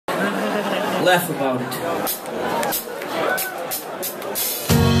laugh about it.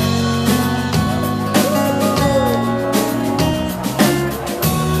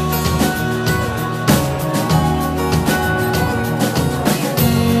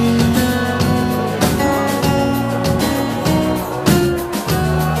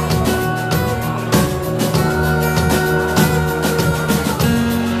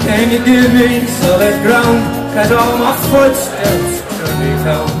 Can you give me solid ground? Cause all my footsteps turn me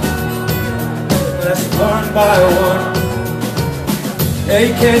down. Let's learn by one. Hey,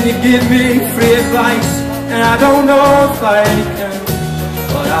 can you give me free advice? And I don't know if I can,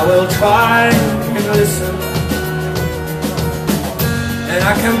 but I will try and listen. And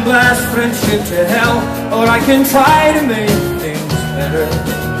I can blast friendship to hell, or I can try to make things better.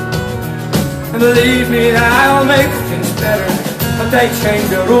 And believe me that I'll make things better. But they change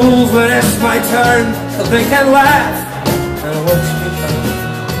the rules when it's my turn, so they can laugh and watch me burn.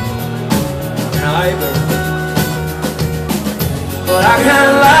 Neither. But I can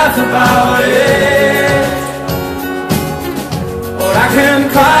laugh about it, or I can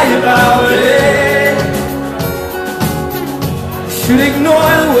cry about it. I should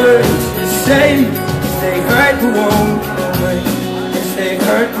ignore the words you say. If they hurt, you won't kill me. If they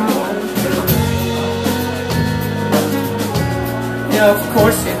hurt, you won't kill me. Yeah, of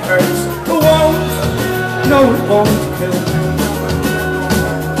course it hurts. It won't. No, it won't kill me.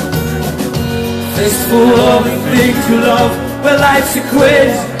 Fistful of the things you love. Well, life's a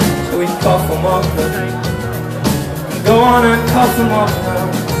quiz, so we cough them up. Go on and cough them up now.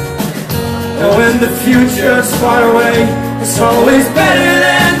 And when the future's far away, it's always better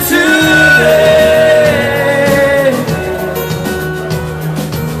than today.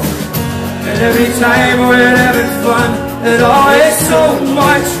 And every time we're having fun, there's always so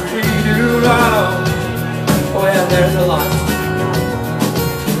much we do wrong. Oh yeah, there's a lot.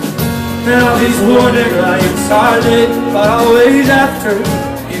 Now these warning lights are lit, but always after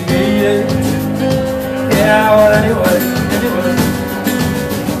you need it. Yeah, well anyway.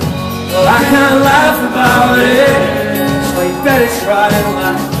 Well, I can laugh about it, so you better try and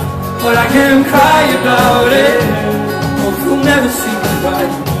laugh. But I can cry about it, well, you'll never see me cry.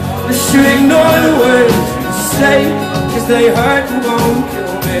 I should ignore the words you say, cause they hurt and won't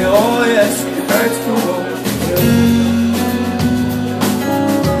kill me. Oh yes, it hurts and won't kill me.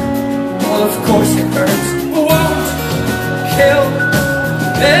 Well, of course it hurts, but won't kill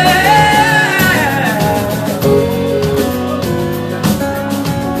me.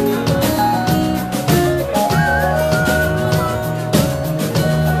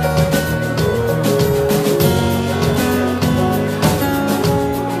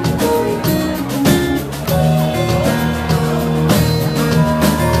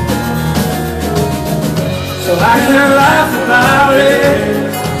 So I can laugh about it,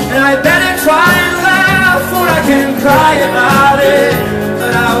 and I better try and laugh, or I can cry about it.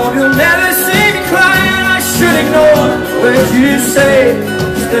 But I hope you'll never see me crying. I should ignore what you say.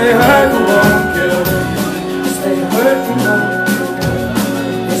 Stay hurt and won't kill me. Stay hurt and won't kill me.